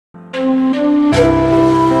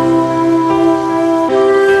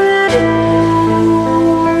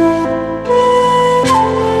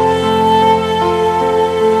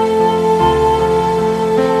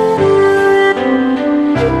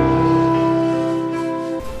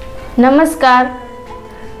Namaskar,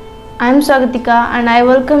 I am Swagatika and I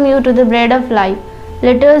welcome you to the Bread of Life.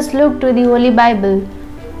 Let us look to the Holy Bible.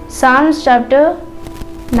 Psalms chapter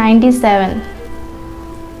 97.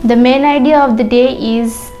 The main idea of the day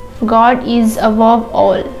is God is above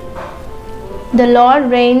all. The Lord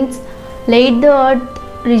reigns, let the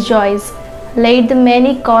earth rejoice, let the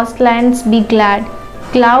many coastlands be glad.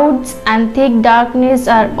 Clouds and thick darkness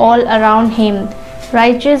are all around him.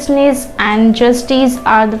 Righteousness and justice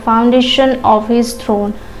are the foundation of his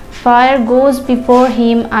throne. Fire goes before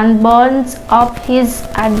him and burns up his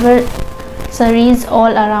adversaries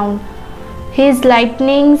all around. His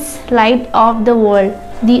lightnings light up the world.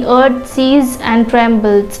 The earth sees and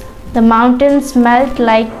trembles. The mountains melt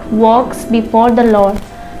like wax before the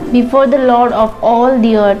Lord of all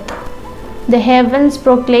the earth. The heavens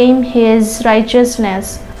proclaim his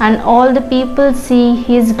righteousness, and all the people see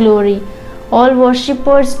his glory. All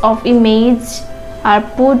worshippers of image are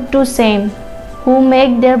put to shame, who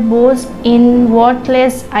make their boast in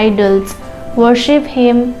worthless idols. Worship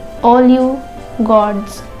him, all you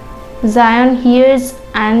gods. Zion hears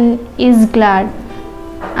and is glad,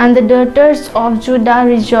 and the daughters of Judah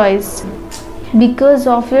rejoice because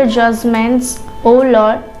of your judgments, O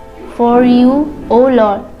Lord. For you, O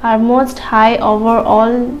Lord, are most high over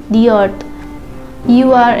all the earth.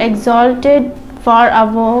 You are exalted far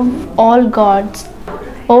above all gods.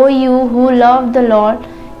 O you who love the Lord,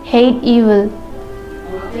 hate evil.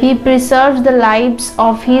 He preserves the lives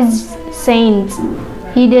of his saints.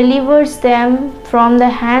 He delivers them from the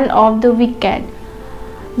hand of the wicked.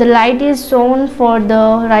 The light is sown for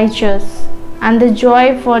the righteous, and the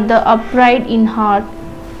joy for the upright in heart.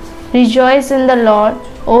 Rejoice in the Lord,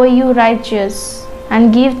 O you righteous,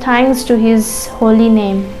 and give thanks to his holy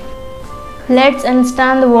name. Let's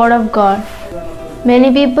understand the word of God.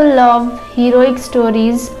 Many people love heroic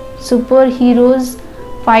stories. Superheroes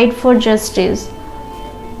fight for justice,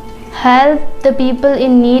 help the people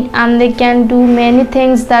in need, and they can do many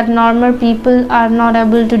things that normal people are not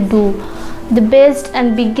able to do. The best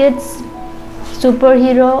and biggest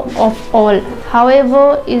superhero of all,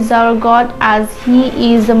 however, is our God, as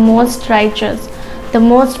he is the most righteous, the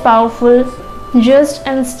most powerful, just,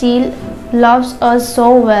 and still loves us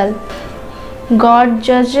so well. God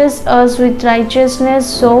judges us with righteousness,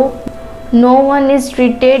 so no one is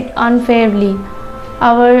treated unfairly.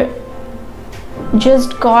 Our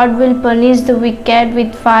just God will punish the wicked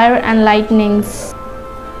with fire and lightnings.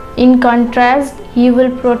 In contrast, he will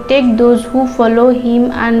protect those who follow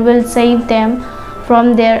him and will save them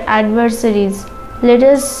from their adversaries. Let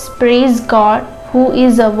us praise God, who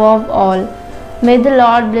is above all. May the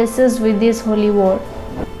Lord bless us with this holy word.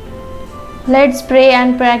 Let's pray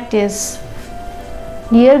and practice.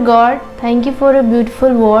 Dear God, thank you for your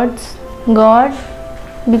beautiful words. God,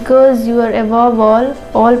 because you are above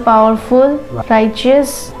all powerful,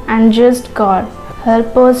 righteous, and just God,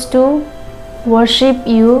 help us to worship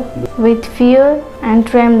you with fear and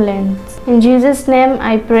trembling. In Jesus' name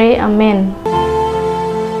I pray, Amen.